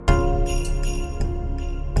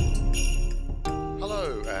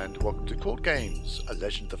and welcome to Court Games, a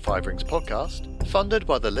Legend of the Five Rings podcast, funded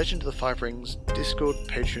by the Legend of the Five Rings Discord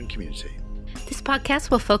Patreon community. This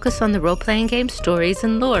podcast will focus on the role-playing game stories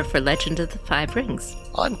and lore for Legend of the Five Rings.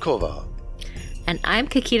 I'm Korvar. And I'm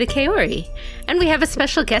Kakita Kaori. And we have a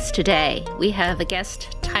special guest today. We have a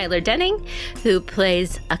guest, Tyler Denning, who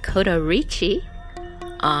plays Akoto Riichi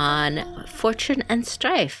on Fortune and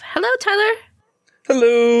Strife. Hello, Tyler.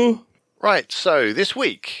 Hello. Right, so this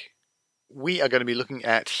week we are going to be looking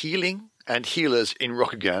at healing and healers in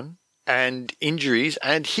Rokugan and injuries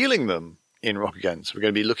and healing them in Rokugan. So we're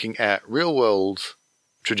going to be looking at real-world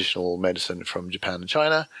traditional medicine from Japan and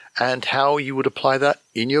China and how you would apply that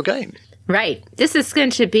in your game. Right. This is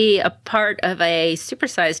going to be a part of a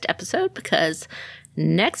supersized episode because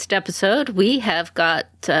next episode we have got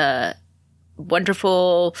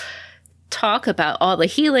wonderful talk about all the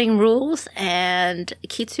healing rules and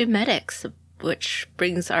Kitsu medics, which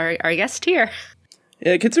brings our guest here.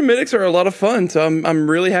 Yeah, Kitsu medics are a lot of fun, so I'm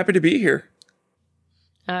really happy to be here.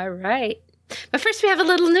 All right. But first we have a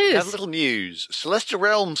little news. Celestial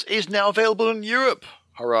Realms is now available in Europe.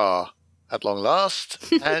 Hurrah. At long last.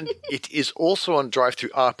 And it is also on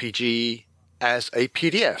DriveThru-RPG as a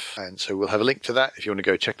PDF. And so we'll have a link to that if you want to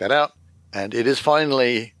go check that out. And it is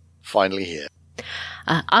finally here.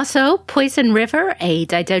 Also, Poison River, a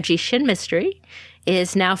Daidoji Shin mystery,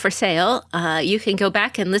 is now for sale. You can go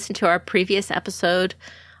back and listen to our previous episode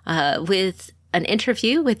with an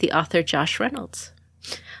interview with the author Josh Reynolds.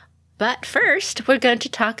 But first, we're going to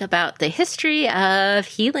talk about the history of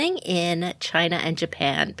healing in China and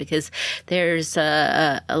Japan, because there's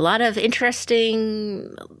a lot of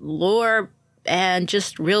interesting lore and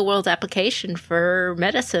just real-world application for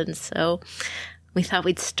medicine. So we thought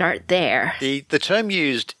we'd start there. The term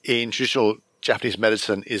used in traditional Japanese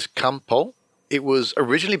medicine is kampo. It was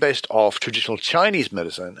originally based off traditional Chinese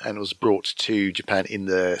medicine and was brought to Japan in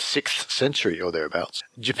the 6th century or thereabouts.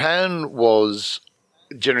 Japan was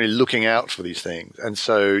generally looking out for these things. And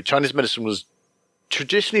so Chinese medicine was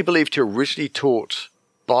traditionally believed to originally taught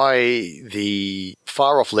by the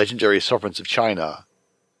far-off legendary sovereigns of China,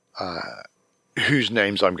 whose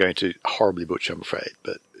names I'm going to horribly butcher, I'm afraid,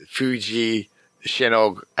 but Fuji,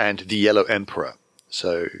 Shenog, and the Yellow Emperor.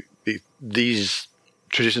 So these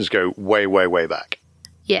traditions go way, way, way back.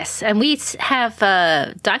 Yes, and we have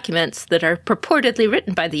documents that are purportedly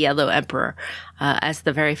written by the Yellow Emperor as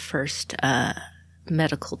the very first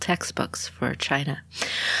medical textbooks for China.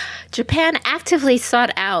 Japan actively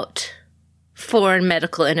sought out foreign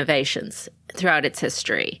medical innovations throughout its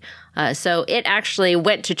history. So it actually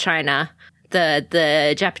went to China,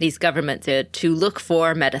 the Japanese government did, to look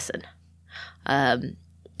for medicine.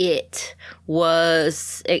 It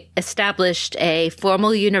established a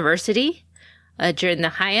formal university during the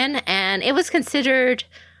Heian, and it was considered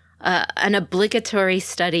an obligatory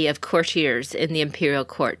study of courtiers in the imperial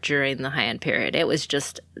court during the Heian period. It was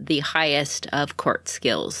just the highest of court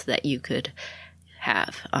skills that you could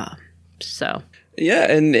have.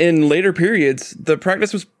 Yeah, and in later periods, the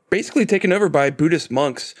practice was basically taken over by Buddhist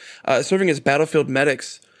monks, serving as battlefield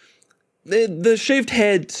medics. The shaved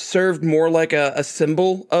head served more like a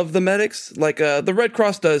symbol of the medics, like the Red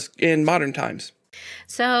Cross does in modern times.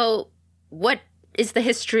 So what is the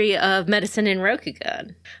history of medicine in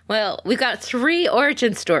Rokugan? Well, we've got 3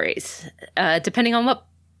 origin stories, depending on what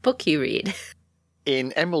book you read.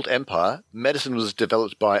 In Emerald Empire, medicine was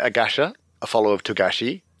developed by Agasha, a follower of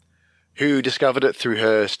Togashi, who discovered it through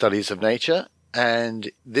her studies of nature,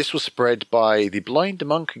 and this was spread by the blind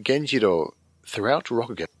monk Genjiro throughout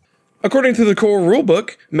Rokugan. According to the core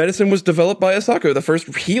rulebook, medicine was developed by Asako, the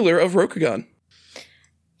first healer of Rokugan.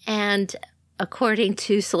 And according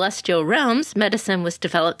to Celestial Realms, medicine was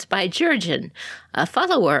developed by Jurgen, a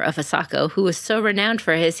follower of Asako who was so renowned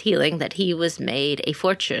for his healing that he was made a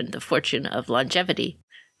fortune, the fortune of longevity.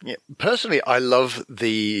 Yeah, personally, I love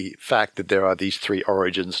the fact that there are these 3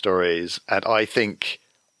 origin stories, and I think,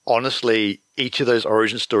 honestly, each of those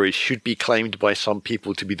origin stories should be claimed by some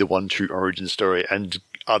people to be the one true origin story, and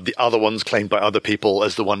the other ones claimed by other people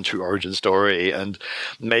as the one true origin story, and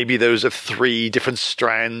maybe those are 3 different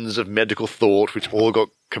strands of medical thought which all got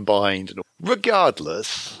combined.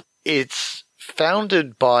 Regardless, it's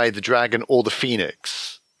founded by the dragon or the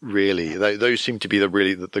phoenix, really. Those seem to be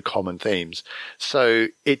the common themes. So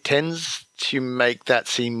it tends to make that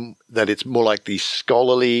seem that it's more like the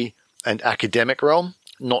scholarly and academic realm,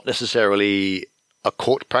 not necessarily a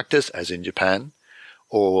court practice as in Japan,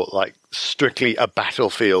 or like strictly a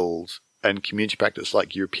battlefield and community practice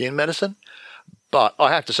like European medicine. But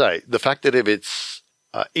I have to say, the fact that if it's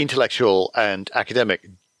intellectual and academic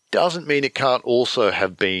doesn't mean it can't also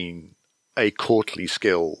have been a courtly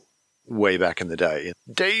skill way back in the day.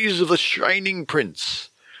 Days of the Shining Prince.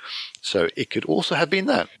 So it could also have been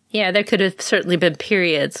that. Yeah, there could have certainly been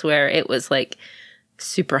periods where it was like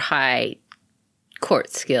super high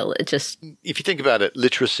court skill. It just... If you think about it,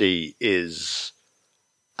 literacy is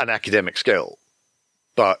an academic skill,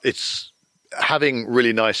 but it's having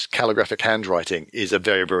really nice calligraphic handwriting is a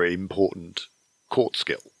very, very important court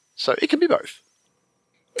skill. So it can be both.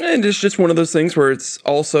 And it's just one of those things where it's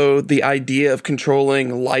also the idea of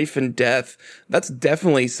controlling life and death. That's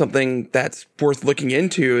definitely something that's worth looking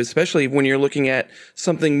into, especially when you're looking at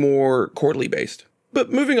something more courtly based.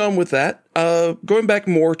 But moving on with that, going back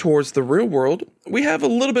more towards the real world, we have a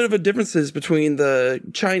little bit of a differences between the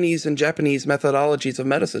Chinese and Japanese methodologies of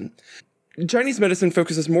medicine. Chinese medicine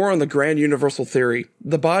focuses more on the grand universal theory.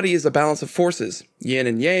 The body is a balance of forces, yin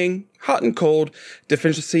and yang, hot and cold,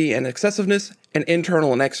 deficiency and excessiveness, and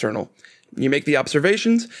internal and external. You make the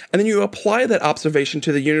observations, and then you apply that observation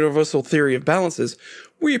to the universal theory of balances,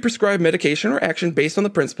 where you prescribe medication or action based on the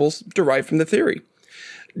principles derived from the theory.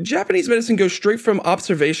 Japanese medicine goes straight from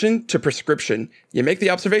observation to prescription. You make the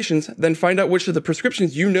observations, then find out which of the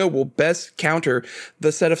prescriptions you know will best counter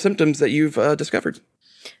the set of symptoms that you've discovered.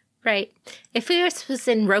 Right. If this was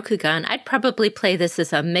in Rokugan, I'd probably play this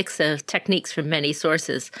as a mix of techniques from many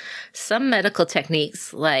sources. Some medical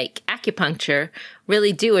techniques, like acupuncture,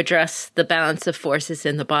 really do address the balance of forces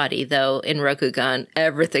in the body, though in Rokugan,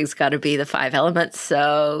 everything's got to be the 5 elements,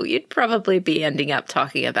 so you'd probably be ending up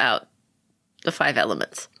talking about the 5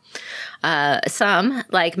 elements. Some,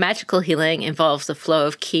 like magical healing, involves the flow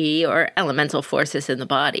of ki or elemental forces in the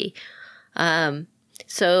body.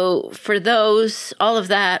 So for those, all of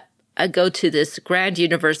that, I go to this grand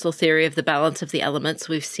universal theory of the balance of the elements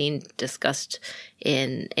we've seen discussed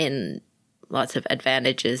in lots of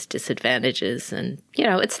advantages, disadvantages, and,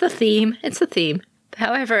 it's the theme. It's the theme.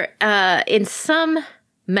 However, in some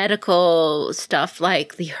medical stuff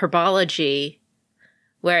like the herbology,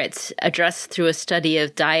 where it's addressed through a study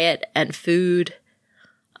of diet and food,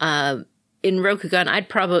 in Rokugan, I'd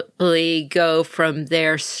probably go from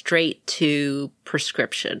there straight to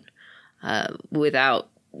prescription, without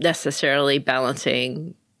necessarily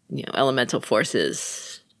balancing, elemental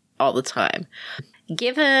forces all the time.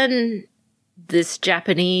 Given this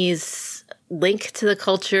Japanese link to the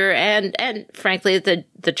culture and frankly,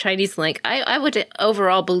 the Chinese link, I would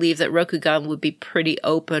overall believe that Rokugan would be pretty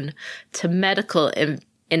open to medical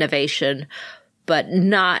innovation, but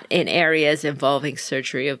not in areas involving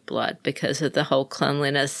surgery of blood because of the whole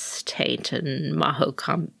cleanliness, taint, and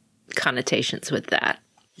maho connotations with that.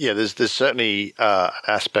 Yeah, there's certainly an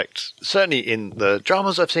aspect, certainly in the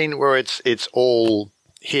dramas I've seen, where it's all,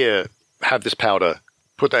 here, have this powder,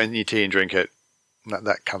 put that in your tea and drink it.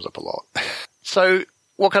 That comes up a lot. So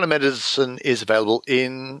what kind of medicine is available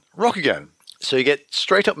in Rokugan? So you get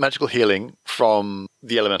straight up magical healing from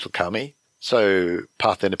the elemental kami. So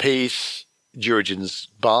Parthena Peace, Jurajin's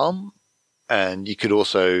Balm, and you could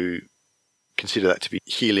also consider that to be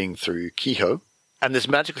healing through Kiho. And there's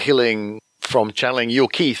magical healing from channeling your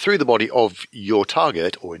ki through the body of your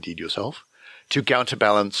target, or indeed yourself, to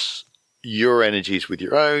counterbalance your energies with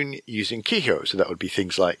your own using Kiho. So that would be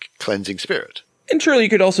things like cleansing spirit. And surely you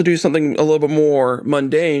could also do something a little bit more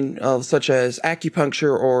mundane, such as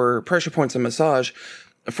acupuncture or pressure points and massage.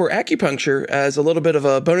 For acupuncture, as a little bit of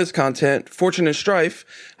a bonus content, Fortune and Strife,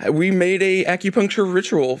 we made a acupuncture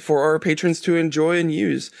ritual for our patrons to enjoy and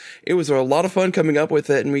use. It was a lot of fun coming up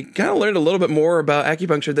with it, and we kind of learned a little bit more about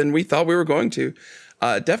acupuncture than we thought we were going to.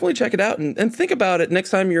 Definitely check it out and think about it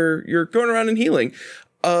next time you're going around and healing.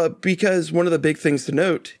 Because one of the big things to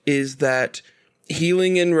note is that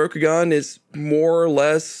healing in Rokugan is more or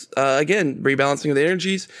less, again, rebalancing of the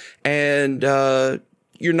energies, and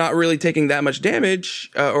you're not really taking that much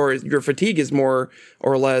damage, or your fatigue is more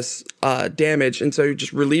or less damage, and so you're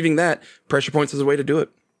just relieving that. Pressure points is a way to do it.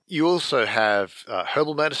 You also have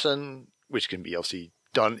herbal medicine, which can be obviously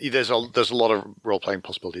done. There's a lot of role-playing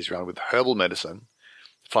possibilities around with herbal medicine,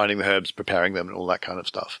 finding the herbs, preparing them, and all that kind of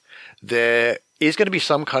stuff. There is going to be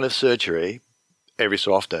some kind of surgery every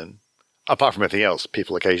so often. Apart from anything else,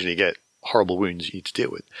 people occasionally get horrible wounds you need to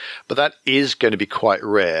deal with. But that is going to be quite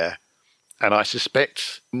rare. And I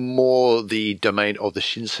suspect more the domain of the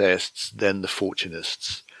Shinseists than the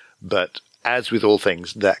Fortunists. But as with all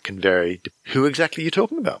things, that can vary. Who exactly are you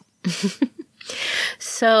talking about?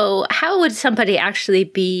 So how would somebody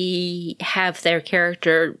actually have their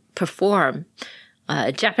character perform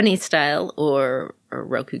Japanese style or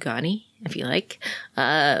Rokugani, if you like,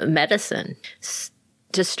 medicine?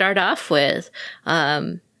 To start off with,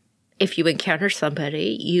 if you encounter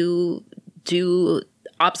somebody, you do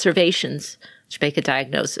observations to make a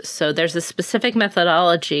diagnosis. So there's a specific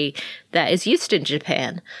methodology that is used in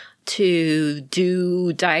Japan to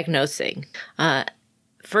do diagnosing.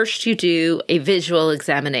 First, you do a visual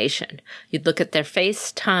examination. You'd look at their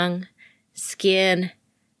face, tongue, skin,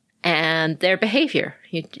 and their behavior.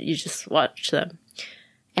 You just watch them.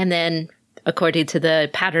 And then, according to the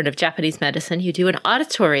pattern of Japanese medicine, you do an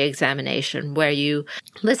auditory examination where you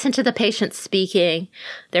listen to the patient speaking,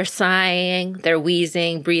 they're sighing, they're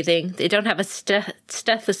wheezing, breathing. They don't have a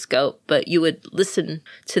stethoscope, but you would listen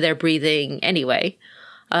to their breathing anyway.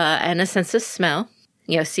 And a sense of smell,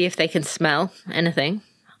 see if they can smell anything.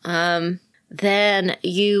 Then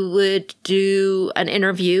you would do an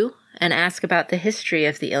interview and ask about the history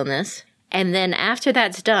of the illness. And then after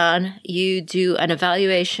that's done, you do an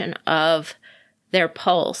evaluation of their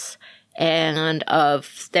pulse and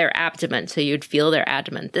of their abdomen. So you'd feel their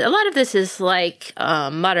abdomen. A lot of this is like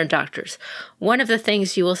modern doctors. One of the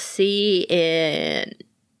things you will see in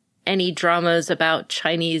any dramas about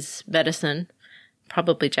Chinese medicine,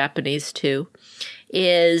 probably Japanese too,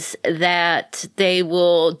 is that they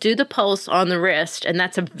will do the pulse on the wrist, and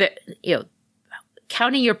that's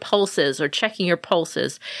counting your pulses or checking your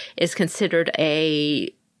pulses is considered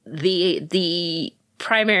the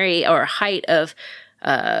primary or height of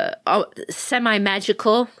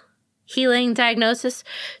semi-magical healing diagnosis.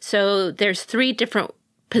 So there's 3 different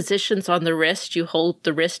positions on the wrist. You hold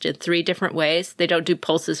the wrist in 3 different ways. They don't do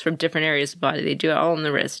pulses from different areas of the body. They do it all on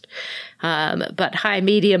the wrist. But high,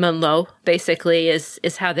 medium, and low basically is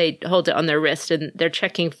how they hold it on their wrist. And they're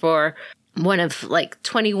checking for one of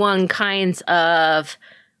 21 kinds of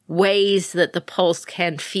ways that the pulse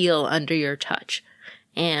can feel under your touch.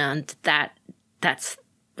 And that's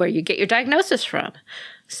where you get your diagnosis from.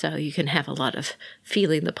 So you can have a lot of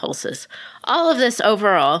feeling the pulses. All of this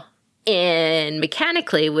overall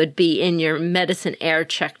mechanically would be in your medicine air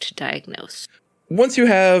check to diagnose. Once you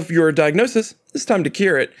have your diagnosis, it's time to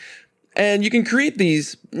cure it. And you can create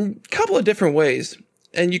these couple of different ways.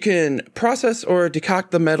 And you can process or decoct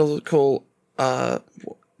the medical,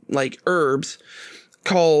 herbs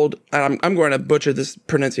called, I'm going to butcher this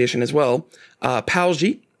pronunciation as well,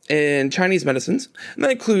 palji in Chinese medicines. And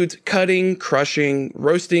that includes cutting, crushing,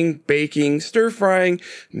 roasting, baking, stir frying,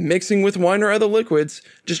 mixing with wine or other liquids,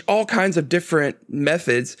 just all kinds of different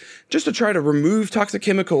methods just to try to remove toxic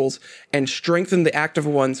chemicals and strengthen the active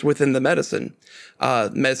ones within the medicine.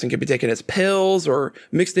 Medicine can be taken as pills or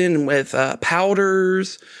mixed in with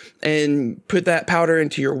powders, and put that powder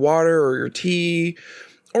into your water or your tea,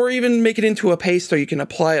 or even make it into a paste so you can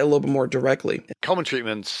apply it a little bit more directly. Common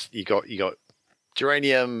treatments, you got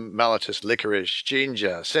geranium, mallotus, licorice,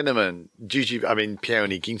 ginger, cinnamon,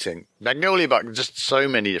 peony, ginseng, magnolia bark, just so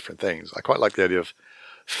many different things. I quite like the idea of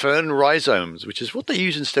fern rhizomes, which is what they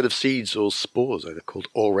use instead of seeds or spores. They're called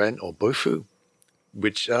oren or bofu,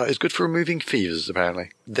 which is good for removing fevers,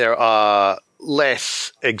 apparently. There are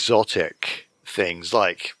less exotic things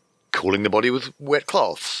like cooling the body with wet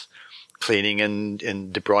cloths, cleaning and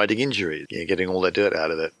debriding injuries, getting all the dirt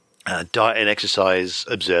out of it. Diet and exercise,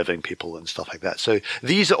 observing people and stuff like that. So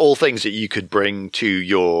these are all things that you could bring to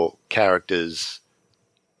your character's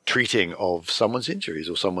treating of someone's injuries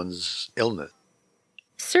or someone's illness.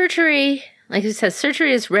 Surgery, like you said,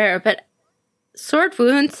 surgery is rare, but sword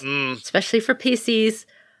wounds, especially for PCs,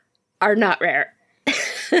 are not rare.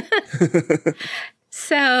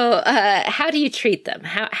 So how do you treat them?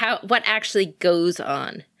 What actually goes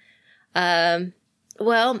on?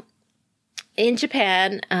 Well, in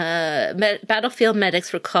Japan, battlefield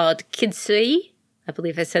medics were called kinsui. I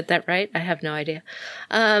believe I said that right. I have no idea.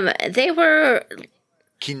 They were...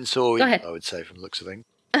 Kinsoi, I would say, from the looks of things.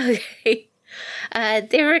 Okay.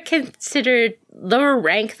 They were considered lower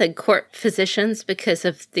rank than court physicians because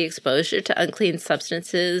of the exposure to unclean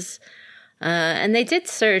substances. And they did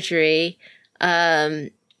surgery,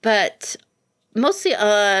 but mostly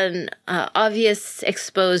on obvious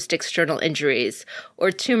exposed external injuries or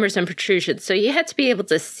tumors and protrusions. So you had to be able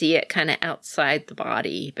to see it kind of outside the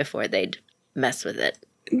body before they'd mess with it.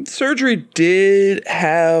 Surgery did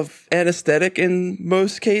have anesthetic in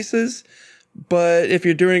most cases, but if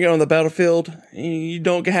you're doing it on the battlefield, you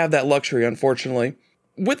don't have that luxury, unfortunately.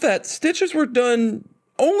 With that, stitches were done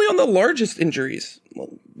only on the largest injuries.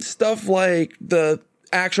 Stuff like the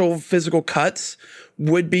actual physical cuts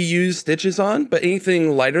would be used stitches on, but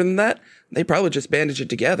anything lighter than that, they probably just bandage it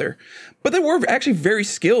together. But they were actually very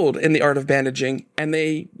skilled in the art of bandaging, and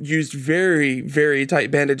they used very, very tight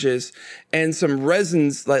bandages and some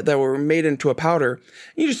resins that were made into a powder.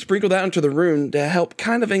 You just sprinkle that into the wound to help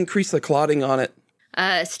kind of increase the clotting on it.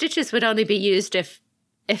 Stitches would only be used if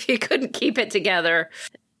you couldn't keep it together.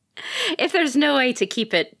 If there's no way to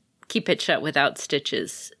keep it keep it shut without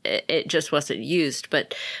stitches. It just wasn't used.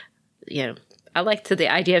 But, I like the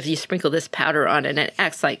idea of you sprinkle this powder on and it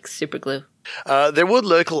acts like super glue. There were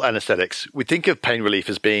local anesthetics. We think of pain relief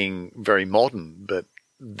as being very modern, but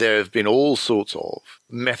there have been all sorts of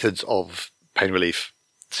methods of pain relief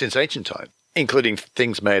since ancient time, including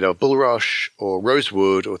things made of bulrush or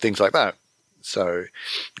rosewood or things like that. So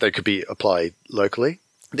they could be applied locally.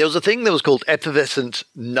 There was a thing that was called effervescent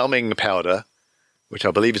numbing powder, which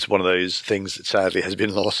I believe is one of those things that sadly has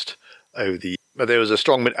been lost over the. But there was a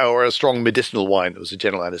strong medicinal wine that was a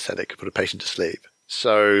general anesthetic to put a patient to sleep.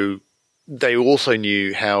 So they also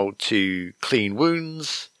knew how to clean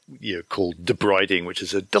wounds, called debriding, which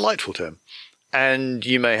is a delightful term. And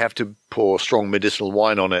you may have to pour strong medicinal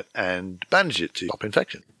wine on it and bandage it to stop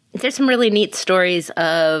infection. There's some really neat stories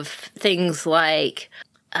of things like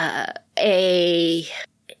a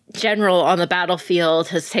general on the battlefield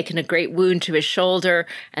has taken a great wound to his shoulder,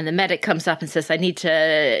 and the medic comes up and says, I need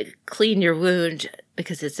to clean your wound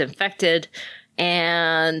because it's infected.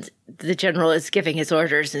 And the general is giving his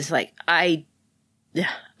orders and is like,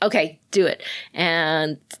 okay, do it.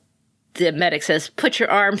 And the medic says, put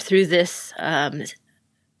your arm through this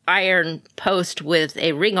iron post with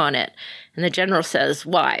a ring on it. And the general says,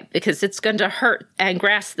 why? Because it's going to hurt, and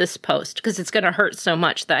grasp this post, because it's going to hurt so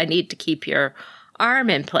much that I need to keep your arm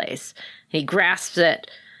in place. He grasps it,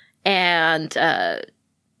 and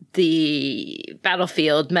the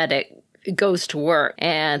battlefield medic goes to work,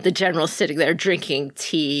 and the general's sitting there drinking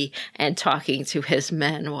tea and talking to his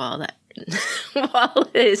men while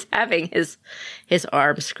he's having his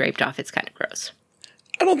arm scraped off. It's kind of gross.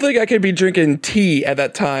 I don't think I could be drinking tea at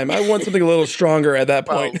that time. I want something a little stronger at that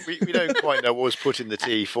point. Well, we don't quite know what was put in the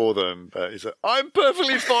tea for them, but he's like, I'm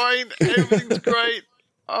perfectly fine. Everything's great.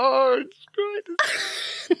 Oh, it's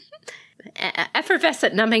great.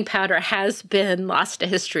 Effervescent numbing powder has been lost to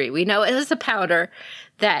history. We know it was a powder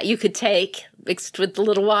that you could take mixed with a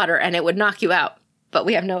little water and it would knock you out, but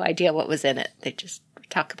we have no idea what was in it. They just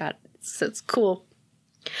talk about it, so it's cool.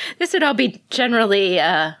 This would all be generally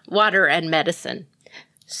water and medicine.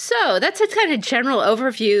 So that's a kind of general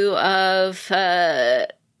overview of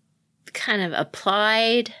kind of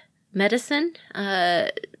applied medicine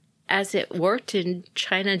as it worked in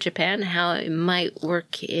China and Japan, how it might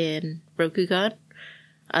work in Rokugan,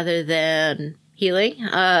 other than healing,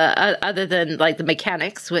 other than like the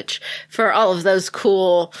mechanics, which for all of those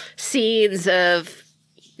cool scenes of,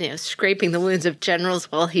 scraping the wounds of generals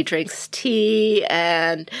while he drinks tea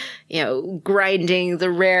and, grinding the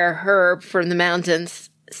rare herb from the mountains,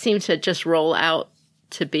 seem to just roll out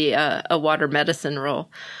to be a water medicine role.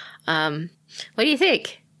 What do you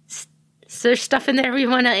think? Is there stuff in there you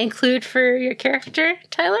want to include for your character,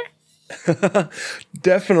 Tyler?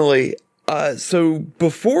 Definitely. So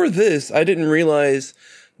before this, I didn't realize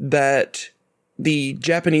that the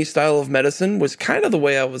Japanese style of medicine was kind of the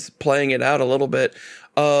way I was playing it out a little bit,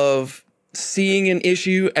 of seeing an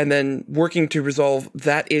issue and then working to resolve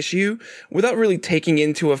that issue without really taking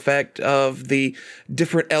into effect of the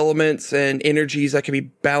different elements and energies that can be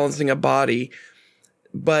balancing a body.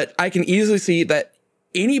 But I can easily see that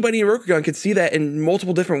anybody in Rokugan could see that in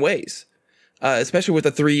multiple different ways, especially with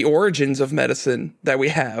the 3 origins of medicine that we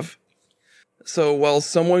have. So while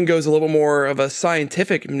someone goes a little more of a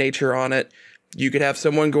scientific nature on it, you could have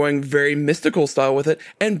someone going very mystical style with it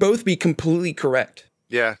and both be completely correct.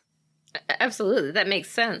 Yeah. Absolutely. That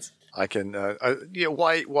makes sense. I can,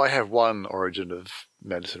 why have one origin of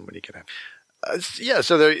medicine when you can have,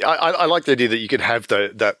 so I like the idea that you can have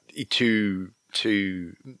that two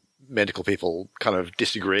medical people kind of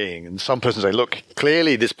disagreeing, and some person say, look,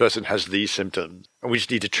 clearly this person has these symptoms and we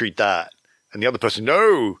just need to treat that. And the other person,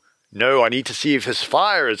 no, I need to see if his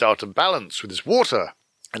fire is out of balance with his water.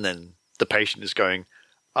 And then the patient is going,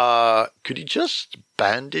 could you just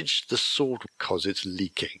bandage the sword because it's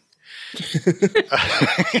leaking?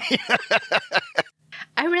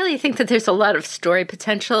 I really think that there's a lot of story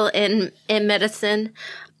potential in medicine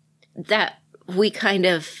that we kind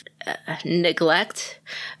of neglect,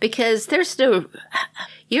 because there's no,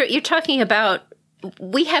 you're talking about,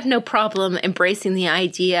 we have no problem embracing the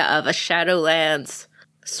idea of a Shadowlands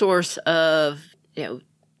source of,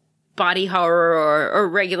 body horror or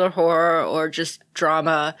regular horror or just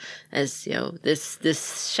drama, as, this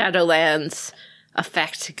Shadowlands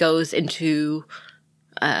effect goes into,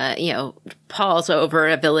 falls over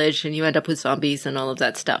a village and you end up with zombies and all of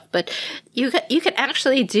that stuff. But you can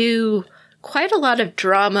actually do quite a lot of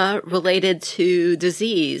drama related to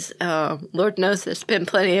disease. Lord knows there's been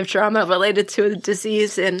plenty of drama related to a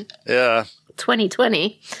disease in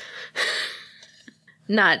 2020.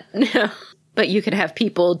 Not But you can have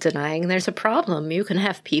people denying there's a problem. You can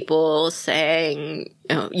have people saying,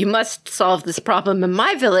 you must solve this problem in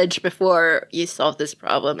my village before you solve this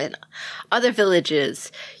problem in other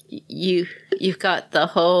villages. You've got the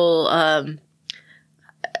whole,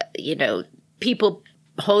 people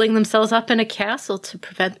holding themselves up in a castle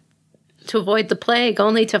to avoid the plague,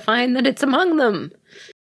 only to find that it's among them.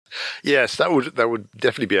 Yes, that would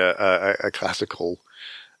definitely be a classical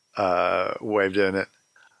way of doing it.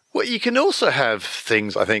 Well, you can also have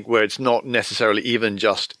things, I think, where it's not necessarily even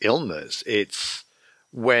just illness. It's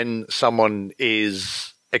when someone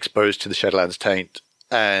is exposed to the Shadowlands taint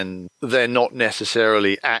and they're not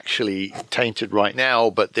necessarily actually tainted right now,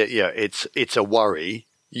 but it's a worry.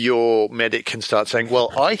 Your medic can start saying,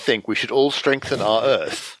 well, I think we should all strengthen our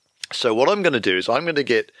earth. So what I'm going to do is I'm going to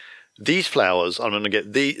get these flowers, I'm going to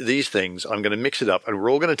get these things, I'm going to mix it up, and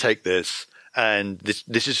we're all going to take this, and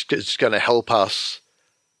this is just going to help us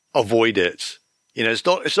avoid it. It's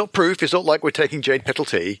not proof. It's not like we're taking jade petal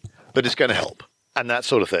tea, but it's going to help, and that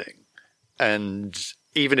sort of thing. And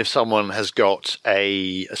even if someone has got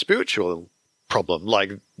a spiritual problem,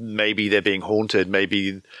 like maybe they're being haunted,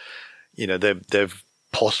 maybe they're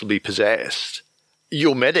possibly possessed,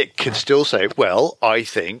 your medic can still say, "Well, I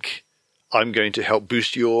think I'm going to help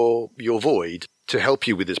boost your void to help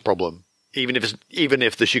you with this problem." Even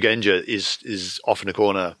if the Shugenja is off in a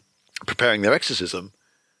corner preparing their exorcism,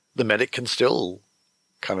 the medic can still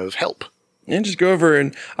kind of help. And just go over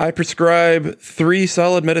and I prescribe 3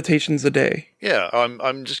 solid meditations a day. Yeah,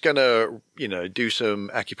 I'm just gonna do some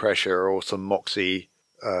acupressure or some moxie,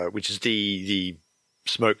 which is the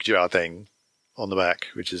smoke jar thing on the back,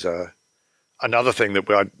 which is another thing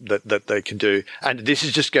that they can do. And this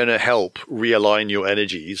is just going to help realign your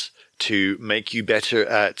energies to make you better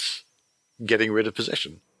at getting rid of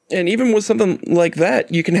possession. And even with something like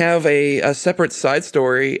that, you can have a separate side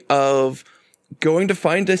story of going to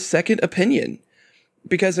find a second opinion.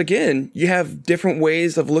 Because again, you have different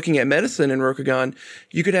ways of looking at medicine in Rokugan.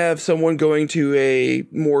 You could have someone going to a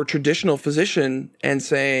more traditional physician and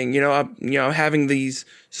saying, I'm having these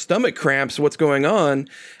stomach cramps, what's going on?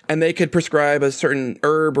 And they could prescribe a certain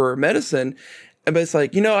herb or medicine. But it's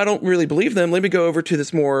like, I don't really believe them. Let me go over to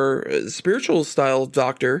this more spiritual style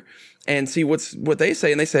doctor and see what they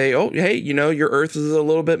say. And they say, oh, hey, your earth is a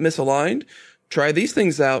little bit misaligned. Try these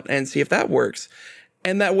things out and see if that works.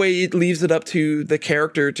 And that way it leaves it up to the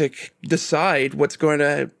character to decide what's going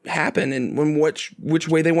to happen and which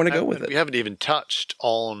way they want to go with it. We haven't even touched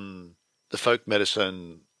on the folk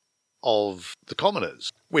medicine of the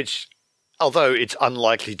commoners, which, although it's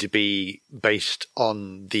unlikely to be based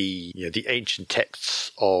on the ancient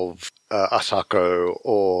texts of Asako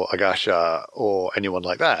or Agasha or anyone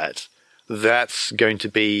like that, that's going to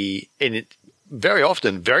be in it very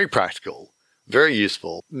often very practical. Very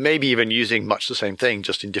useful, maybe even using much the same thing,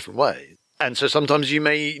 just in different ways. And so sometimes you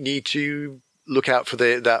may need to look out for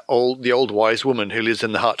the old wise woman who lives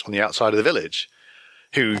in the hut on the outside of the village,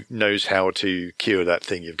 who knows how to cure that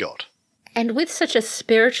thing you've got. And with such a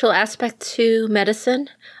spiritual aspect to medicine,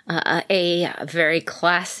 a very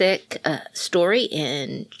classic story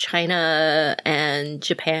in China and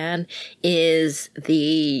Japan is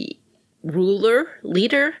the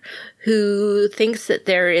leader who thinks that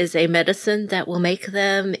there is a medicine that will make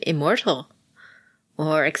them immortal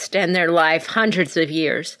or extend their life hundreds of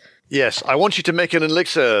years. Yes, I want you to make an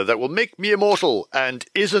elixir that will make me immortal and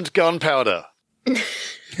isn't gunpowder.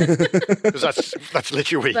 Because that's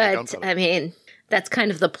literally gunpowder. But, I mean, that's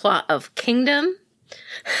kind of the plot of Kingdom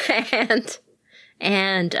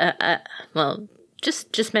and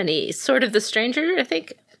just many. Sword of the Stranger, I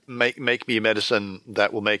think. Make me a medicine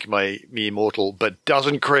that will make me immortal, but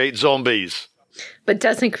doesn't create zombies. Or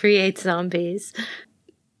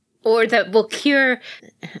that will cure...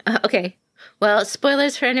 Okay. Well,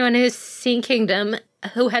 spoilers for anyone who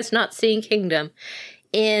has not seen Kingdom.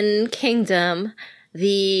 In Kingdom,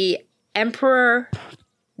 the emperor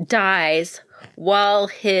dies while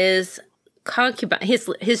his concubine,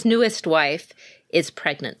 his newest wife, is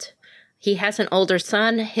pregnant. He has an older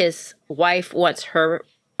son. His wife wants her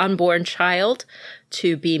unborn child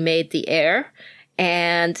to be made the heir,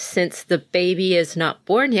 and since the baby is not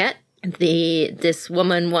born yet, this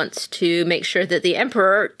woman wants to make sure that the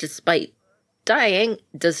emperor, despite dying,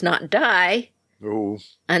 does not die. Ooh.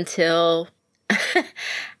 until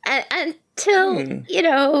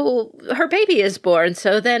her baby is born.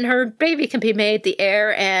 So then her baby can be made the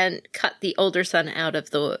heir and cut the older son out of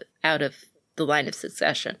the line of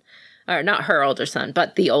succession. Or not her older son,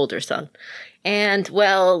 but the older son. And,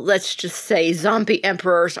 well, let's just say zombie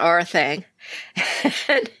emperors are a thing.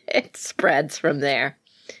 And it spreads from there.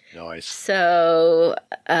 Nice. So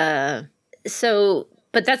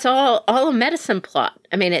but that's all a medicine plot.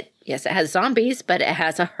 I mean, it has zombies, but it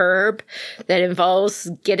has a herb that involves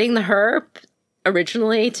getting the herb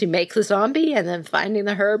originally to make the zombie and then finding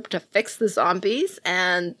the herb to fix the zombies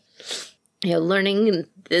and, learning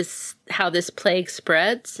how this plague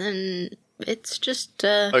spreads. And it's just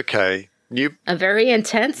okay. A very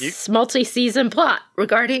intense multi-season plot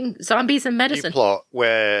regarding zombies and medicine. New plot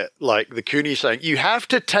where, like, the Cooney's saying, you have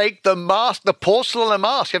to take the mask, the porcelain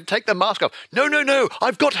mask. You have to take the mask off. No,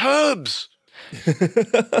 I've got herbs.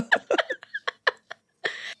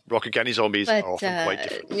 Rocket Candy zombies are often quite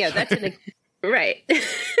different. That's right.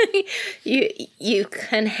 You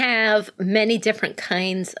can have many different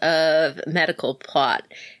kinds of medical plot,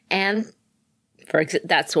 and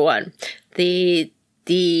that's one. The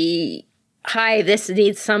this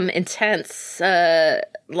needs some intense,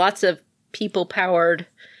 lots of people-powered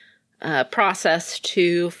process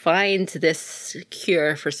to find this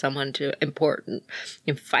cure for someone important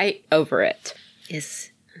and fight over it.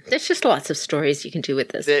 There's just lots of stories you can do with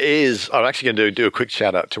this. There is. I'm actually going to do a quick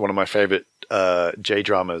shout-out to one of my favorite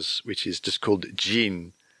J-dramas, which is just called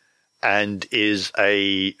Jin, and is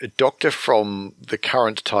a doctor from the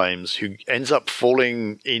current times who ends up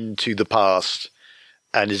falling into the past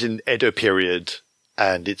and is in Edo period,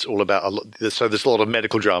 and it's all about so there's a lot of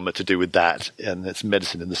medical drama to do with that, and it's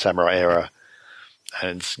medicine in the samurai era,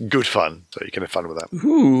 and it's good fun, so you can have fun with that.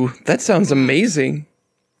 Ooh, that sounds amazing.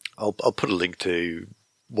 I'll put a link to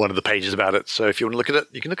one of the pages about it, so if you want to look at it,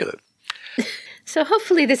 you can look at it. So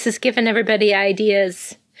hopefully this has given everybody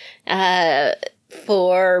ideas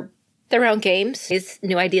for their own games,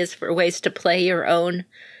 new ideas for ways to play your own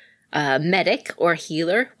medic or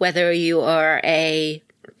healer, whether you are a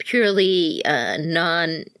purely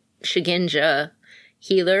non-Shigenja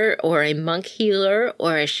healer or a monk healer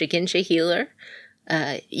or a Shigenja healer.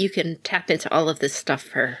 You can tap into all of this stuff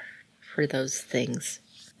for those things.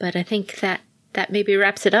 But I think that maybe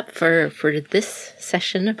wraps it up for this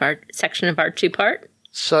section of our two-part.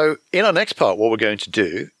 So in our next part, what we're going to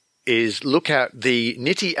do is look at the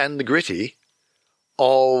nitty and the gritty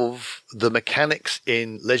of the mechanics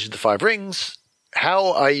in Legend of the Five Rings.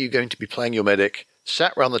 How are you going to be playing your medic,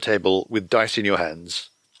 sat around the table with dice in your hands?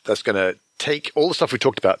 That's going to take all the stuff we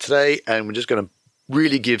talked about today, and we're just going to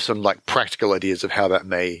really give some practical ideas of how that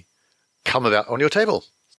may come about on your table.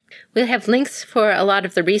 We'll have links for a lot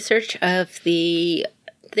of the research of the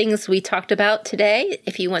things we talked about today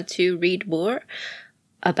if you want to read more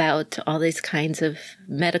about all these kinds of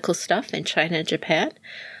medical stuff in China and Japan.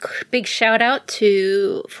 Big shout out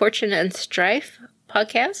to Fortune and Strife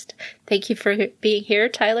podcast. Thank you for being here,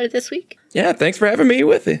 Tyler, this week. Yeah, thanks for having me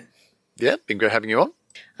with you. Yeah, been great having you on.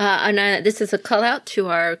 This is a call out to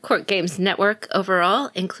our Court Games Network overall,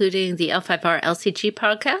 including the L5R LCG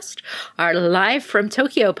podcast, our Live from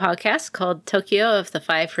Tokyo podcast called Tokyo of the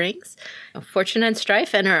Five Rings, Fortune and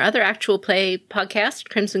Strife, and our other actual play podcast,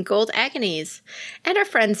 Crimson Gold Agonies, and our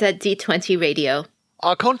friends at D20 Radio.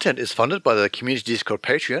 Our content is funded by the Community Discord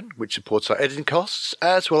Patreon, which supports our editing costs,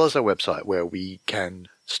 as well as our website, where we can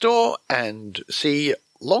store and see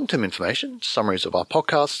long-term information, summaries of our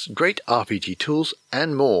podcasts, great RPG tools,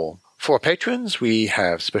 and more. For our patrons, we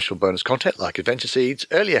have special bonus content like Adventure Seeds,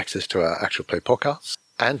 early access to our actual play podcasts,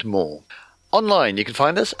 and more. Online, you can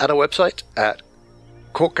find us at our website at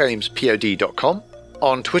courtgamespod.com.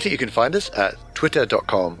 On Twitter, you can find us at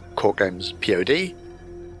twitter.com/courtgamespod.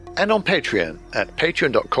 And on Patreon at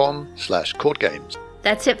patreon.com/courtgames.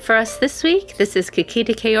 That's it for us this week. This is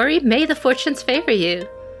Kikita Kaori. May the fortunes favor you.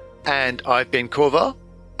 And I've been Korva.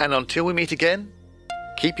 And until we meet again,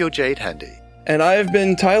 keep your jade handy. And I've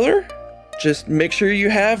been Tyler. Just make sure you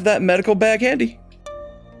have that medical bag handy.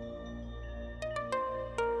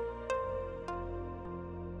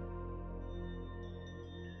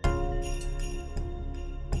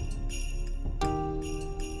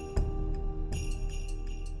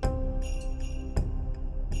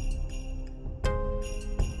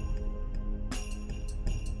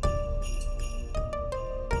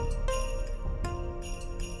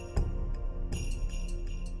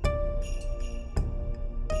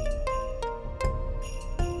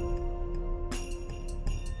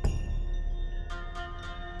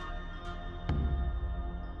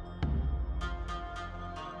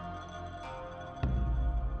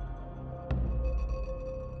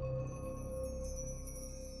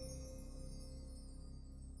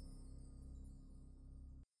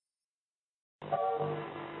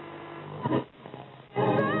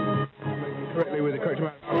 Correctly with the correct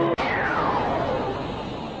amount.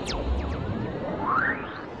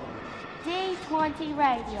 D20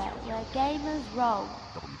 Radio, where gamers roll.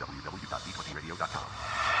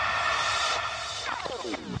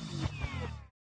 www.d20radio.com